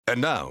And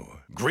now,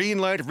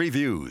 Greenlight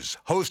Reviews,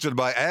 hosted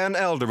by Ann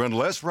Elder and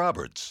Les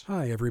Roberts.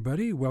 Hi,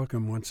 everybody.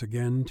 Welcome once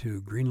again to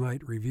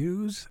Greenlight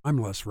Reviews. I'm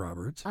Les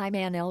Roberts. I'm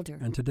Ann Elder.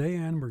 And today,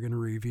 Ann, we're going to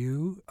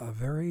review a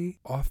very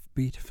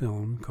offbeat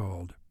film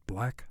called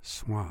Black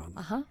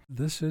Swan.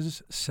 This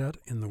is set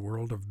in the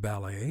world of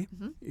ballet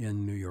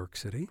in New York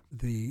City.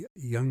 The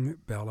young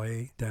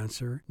ballet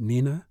dancer,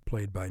 Nina,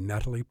 played by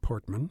Natalie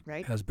Portman,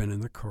 has been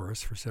in the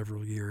chorus for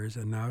several years,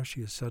 and now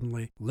she is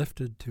suddenly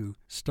lifted to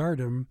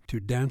stardom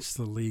to dance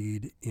the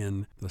lead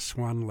in the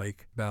Swan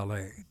Lake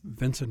Ballet.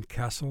 Vincent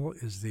Cassel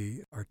is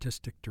the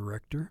artistic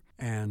director,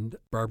 and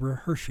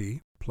Barbara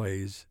Hershey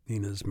plays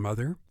Nina's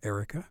mother,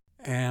 Erica,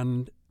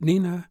 and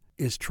Nina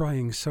is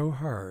trying so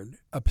hard,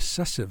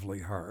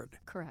 obsessively hard,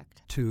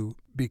 to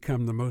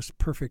become the most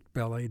perfect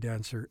ballet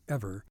dancer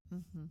ever,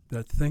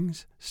 that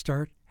things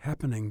start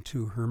happening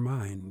to her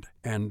mind.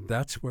 And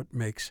that's what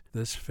makes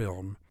this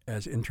film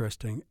as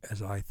interesting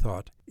as I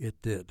thought it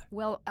did.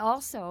 Well,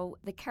 also,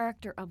 the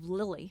character of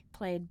Lily,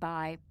 played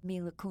by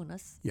Mila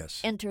Kunis,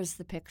 enters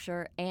the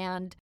picture,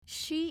 and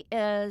she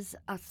is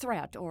a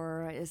threat,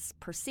 or is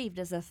perceived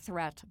as a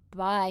threat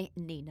by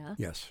Nina.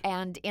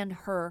 And in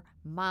her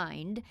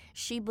mind,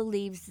 she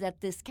believes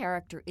that this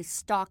character is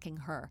stalking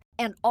her,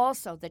 and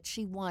also that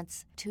she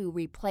wants to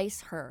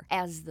replace her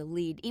as the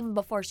lead, even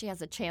before she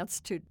has a chance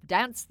to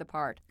dance the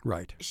part.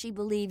 She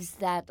believes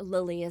that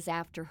Lily is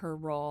after her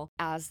role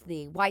as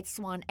the White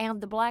Swan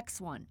and the Black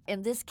Swan.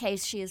 In this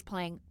case, she is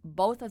playing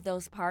both of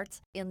those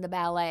parts in the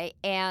ballet,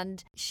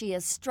 and she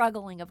is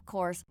struggling, of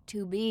course,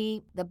 to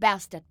be the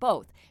best at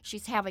both.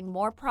 She's having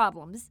more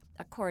problems,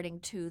 according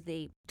to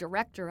the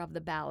director of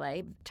the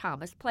ballet,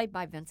 Thomas, played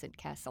by Vincent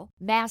Cassel,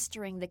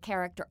 mastering the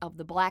character of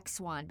the Black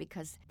Swan,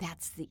 because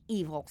that's the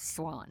evil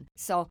swan.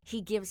 So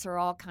he gives her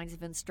all kinds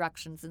of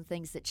instructions and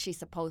things that she's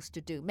supposed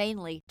to do,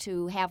 mainly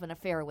to have an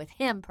affair with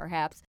him,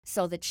 perhaps,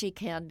 so that she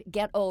can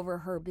get over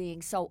her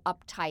being so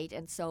uptight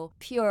and so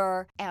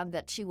pure, and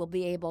that she will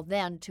be able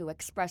then to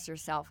express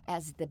herself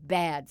as the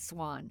bad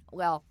swan.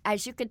 Well,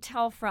 as you can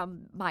tell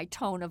from my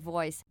tone of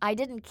voice, I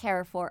didn't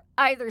care for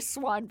either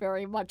swan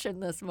very much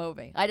in this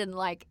movie. I didn't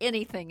like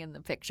anything in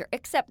the picture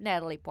except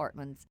Natalie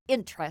Portman's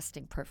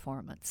interesting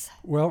performance.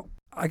 Well,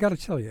 I got to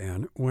tell you,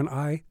 Anne, when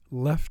I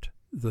left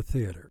the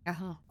theater,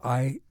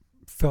 I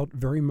felt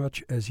very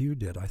much as you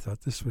did. I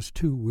thought this was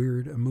too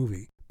weird a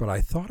movie. But I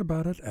thought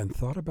about it and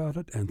thought about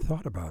it and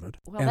thought about it.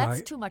 Well,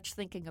 that's too much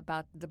thinking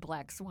about the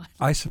Black Swan.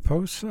 I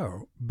suppose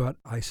so. But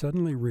I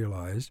suddenly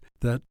realized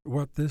that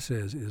what this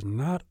is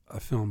not a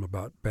film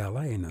about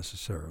ballet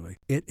necessarily.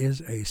 It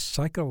is a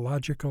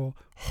psychological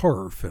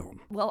horror film.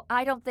 Well,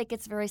 I don't think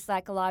it's very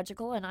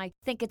psychological, and I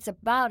think it's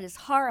about as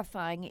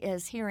horrifying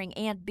as hearing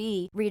Aunt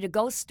Bee read a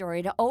ghost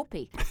story to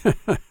Opie.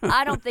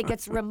 I don't think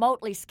it's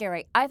remotely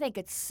scary. I think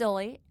it's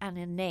silly and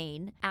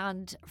inane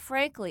and,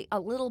 frankly, a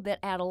little bit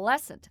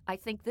adolescent. I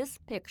think this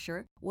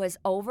picture was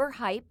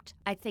overhyped.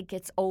 I think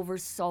it's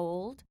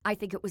oversold. I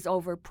think it was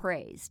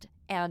overpraised.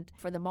 And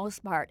for the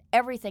most part,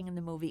 everything in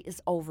the movie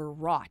is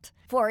overwrought.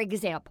 For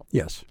example,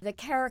 the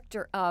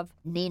character of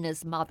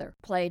Nina's mother,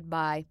 played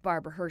by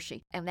Barbara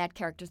Hershey, and that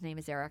character's name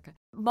is Erica.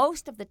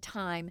 Most of the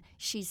time,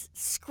 she's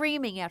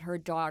screaming at her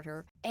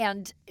daughter,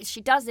 and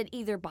she does it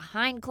either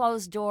behind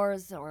closed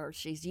doors or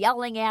she's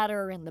yelling at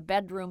her in the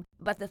bedroom.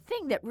 But the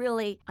thing that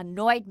really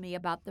annoyed me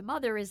about the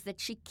mother is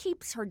that she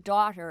keeps her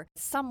daughter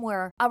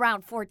somewhere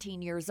around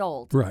 14 years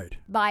old.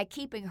 By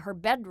keeping her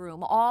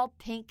bedroom all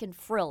pink and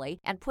frilly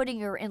and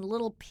putting her in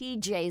little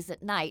PJs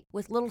at night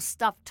with little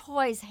stuffed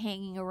toys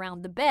hanging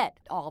around the bed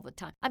all the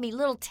time. I mean,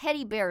 little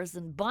teddy bears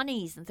and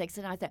bunnies and things.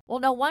 And I thought, well,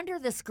 no wonder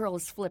this girl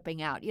is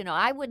flipping out. You know,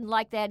 I wouldn't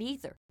like that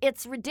either.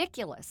 It's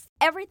ridiculous.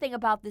 Everything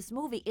about this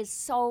movie is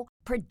so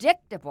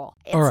predictable.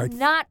 It's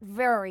not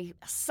very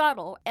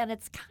subtle, and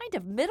it's kind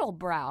of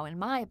middle-brow, in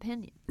my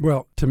opinion.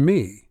 Well, to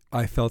me,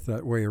 I felt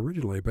that way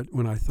originally, but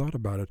when I thought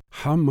about it,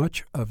 how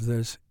much of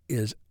this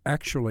is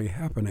actually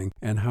happening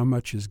and how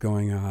much is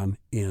going on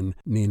in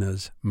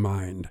Nina's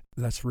mind.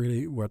 That's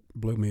really what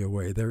blew me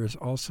away. There is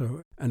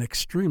also an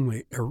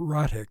extremely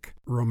erotic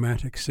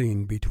romantic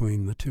scene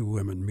between the two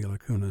women, Mila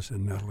Kunis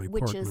and Natalie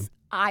Portman. Which is,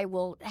 I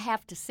will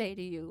have to say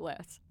to you,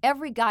 Les,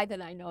 every guy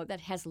that I know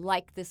that has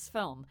liked this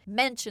film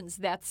mentions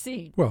that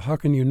scene. Well, how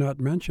can you not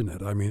mention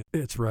it? I mean,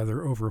 it's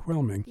rather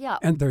overwhelming.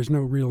 And there's no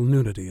real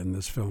nudity in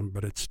this film,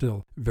 but it's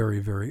still very,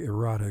 very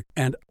erotic.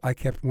 And I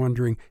kept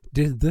wondering,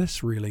 did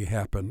this really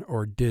happen,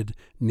 or did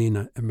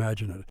Nina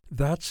imagine it?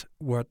 That's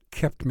what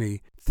kept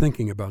me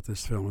thinking about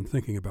this film and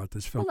thinking about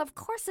this film. Well, of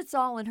course it's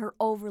all in her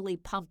overly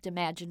pumped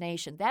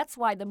imagination. That's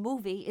why the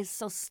movie is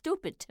so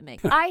stupid to me.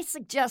 I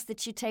suggest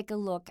that you take a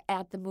look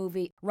at the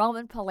movie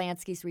Roman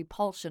Polanski's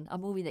Repulsion, a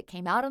movie that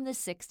came out in the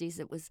 60s.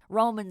 It was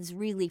Roman's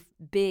really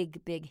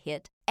big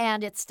hit.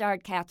 And it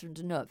starred Catherine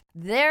Deneuve.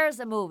 There's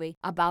a movie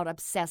about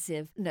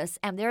obsessiveness,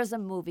 and there's a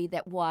movie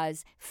that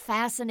was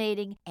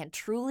fascinating and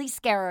truly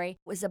scary. It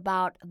was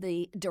about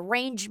the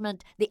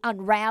derangement, the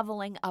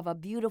unraveling of a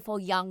beautiful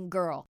young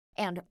girl.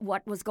 and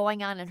what was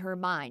going on in her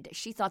mind.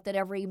 She thought that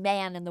every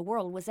man in the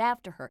world was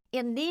after her.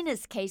 In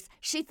Nina's case,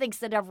 she thinks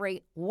that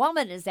every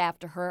woman is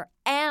after her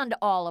and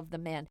all of the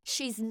men.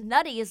 She's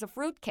nutty as a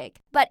fruitcake.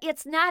 But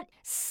it's not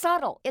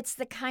subtle. It's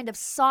the kind of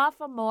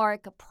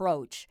sophomoric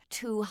approach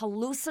to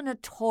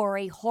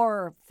hallucinatory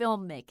horror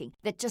filmmaking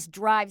that just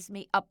drives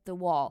me up the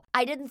wall.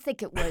 I didn't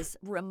think it was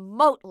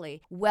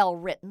remotely well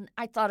written.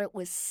 I thought it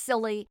was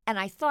silly, and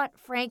I thought,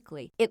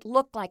 frankly, it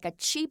looked like a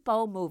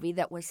cheapo movie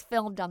that was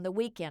filmed on the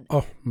weekend.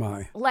 Oh,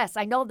 my. Les,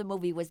 I know the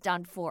movie was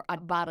done for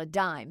about a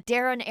dime.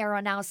 Darren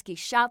Aronofsky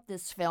shot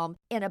this film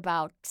in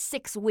about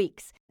 6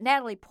 weeks.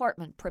 Natalie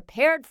Portman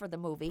prepared for the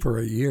movie. For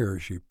a year,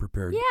 she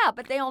prepared. Yeah,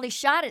 but they only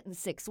shot it in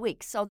 6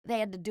 weeks, so they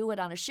had to do it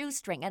on a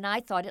shoestring, and I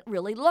thought it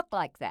really looked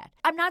like that.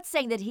 I'm not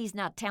saying that he's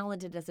not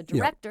talented as a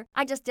director.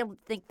 Yeah. I just didn't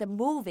think the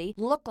movie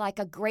looked like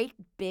a great,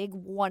 big,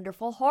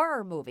 wonderful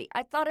horror movie.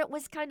 I thought it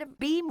was kind of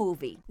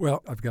B-movie.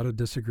 Well, I've got to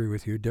disagree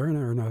with you. Darren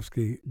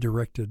Aronofsky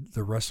directed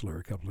The Wrestler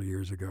a couple of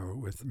years ago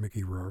with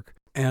Mickey Rourke.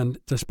 And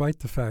despite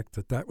the fact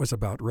that that was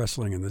about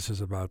wrestling and this is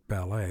about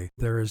ballet,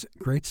 there is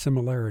great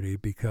similarity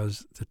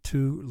because the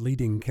two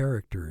leading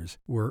characters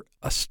were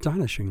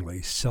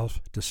astonishingly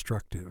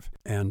self-destructive.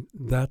 And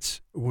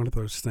that's one of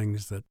those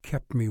things that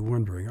kept me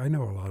wondering. I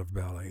know a lot of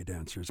ballet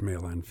dancers,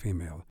 male and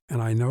female,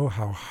 and I know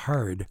how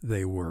hard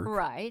they work.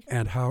 Right.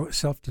 And how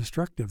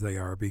self-destructive they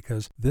are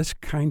because this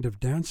kind of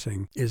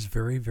dancing is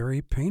very,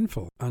 very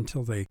painful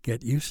until they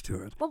get used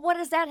to it. But what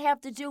does that have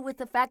to do with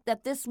the fact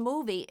that this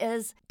movie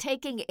is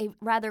taking a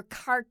rather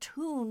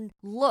cartoon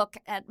look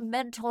at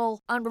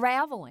mental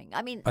unraveling?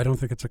 I mean, I don't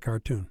think it's a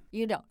cartoon.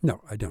 You don't?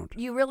 No, I don't.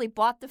 You really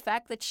bought the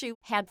fact that she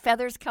had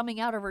feathers coming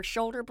out of her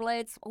shoulder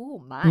blades? Oh,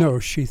 my. No,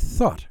 she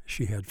thought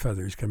she had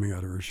feathers coming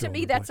out of her shoulder blades. To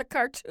me, that's a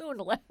cartoon,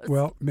 Les.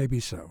 Well,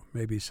 maybe so.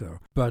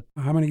 But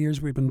how many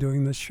years we've been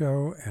doing this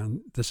show,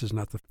 and this is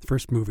not the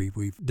first movie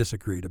we've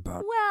disagreed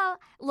about. Well,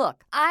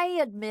 look, I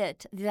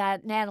admit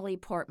that Natalie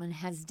Portman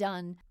has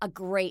done a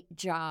great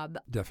job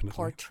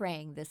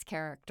portraying this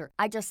character.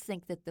 I just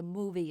think that the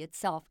movie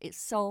itself is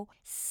so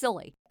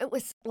silly. It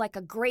was like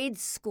a grade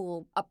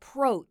school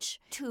approach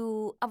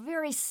to a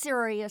very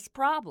serious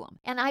problem.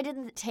 And I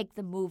didn't take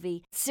the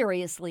movie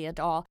seriously at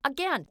all.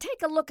 Again,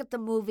 take a look at the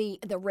movie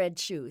The Red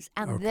Shoes.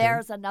 And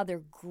there's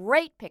another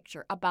great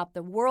picture about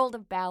the world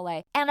of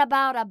ballet and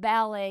about a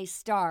ballet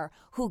star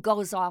who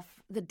goes off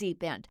the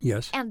deep end.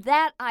 Yes. And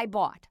that I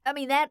bought. I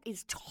mean, that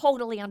is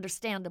totally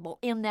understandable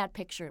in that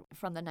picture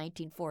from the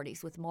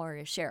 1940s with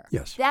Moira Shearer.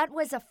 Yes. That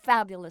was a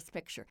fabulous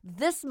picture.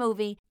 This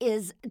movie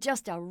is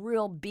just a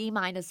real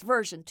B-minus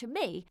version to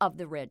me of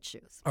The Red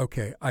Shoes.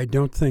 Okay, I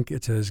don't think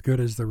it's as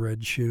good as The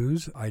Red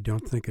Shoes. I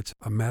don't think it's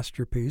a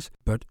masterpiece.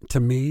 But to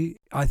me,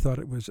 I thought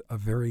it was a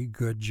very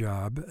good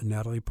job.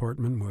 Natalie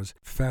Portman was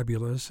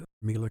fabulous.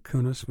 Mila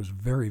Kunis was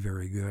very,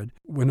 very good.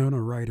 Winona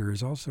Ryder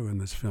is also in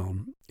this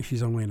film.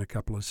 She's only in a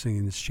couple of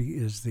scenes. She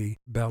is the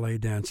ballet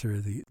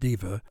dancer, the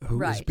diva,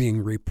 who is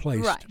being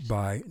replaced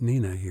by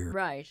Nina here.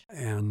 Right.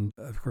 And,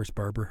 of course,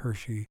 Barbara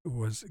Hershey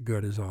was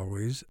good as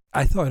always.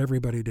 I thought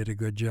everybody did a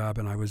good job,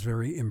 and I was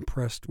very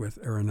impressed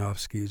with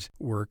Aronofsky's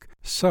work.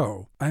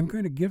 So I'm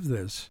going to give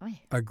this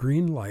a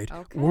green light,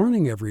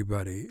 warning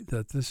everybody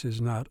that this is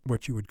not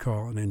what you would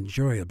call an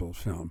enjoyable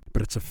film,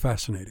 but it's a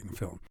fascinating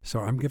film. So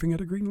I'm giving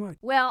it a green light.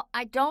 Well,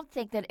 I don't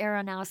think that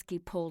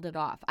Aronofsky pulled it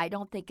off. I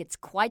don't think it's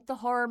quite the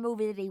horror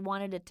movie that he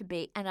wanted it to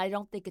be, and I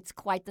don't think it's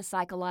quite the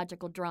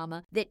psychological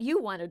drama that you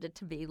wanted it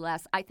to be,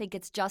 Les. I think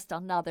it's just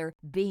another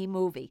B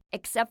movie.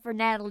 Except for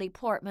Natalie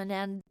Portman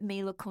and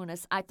Mila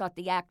Kunis, I thought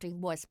the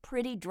acting was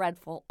pretty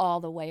dreadful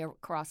all the way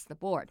across the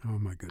board. Oh,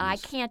 my goodness. I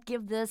can't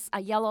give this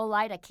a yellow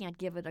light. I can't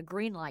give it a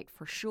green light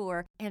for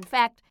sure. In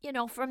fact,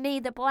 for me,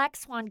 The Black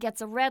Swan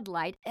gets a red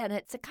light, and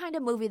it's a kind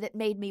of movie that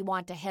made me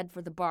want to head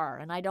for the bar,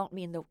 and I don't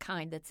mean the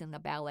kind that's in the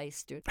ballet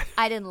studio.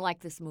 I didn't like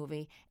this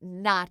movie,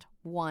 not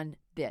one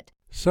bit.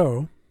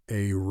 So,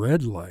 a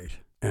red light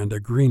and a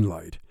green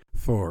light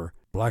for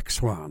Black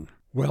Swan.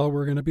 Well,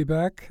 we're going to be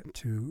back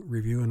to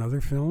review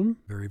another film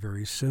very,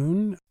 very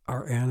soon.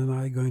 Are Ann and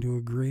I going to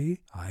agree?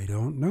 I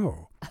don't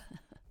know.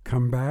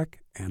 Come back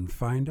and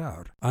find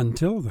out.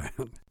 Until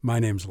then, my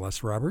name's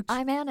Les Roberts.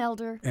 I'm Ann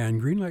Elder.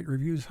 And Greenlight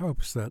Reviews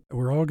hopes that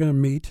we're all going to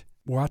meet,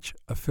 watch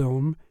a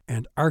film,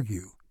 and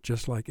argue,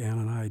 just like Ann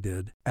and I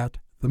did, at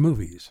the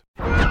movies.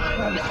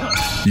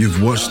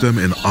 You've watched them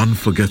in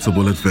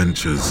unforgettable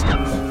adventures,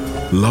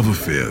 love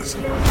affairs,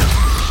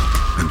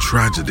 and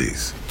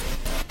tragedies.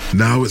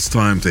 Now it's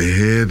time to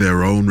hear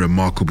their own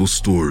remarkable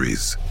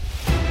stories.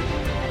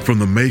 From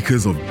the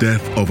makers of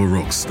Death of a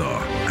Rock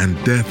Star and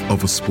Death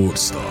of a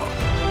Sports Star,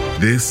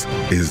 this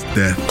is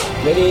Death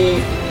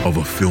of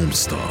a Film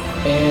Star.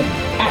 And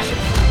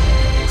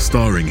action.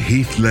 Starring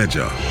Heath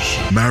Ledger,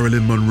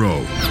 Marilyn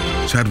Monroe,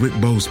 Chadwick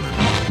Boseman,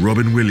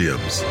 Robin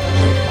Williams,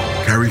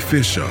 Carrie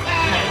Fisher,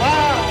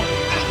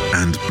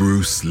 and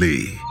Bruce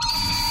Lee.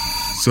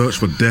 Search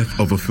for Death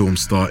of a Film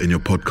Star in your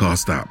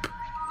podcast app.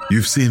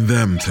 You've seen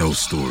them tell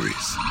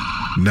stories.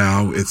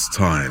 Now it's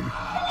time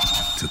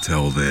to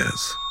tell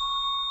theirs.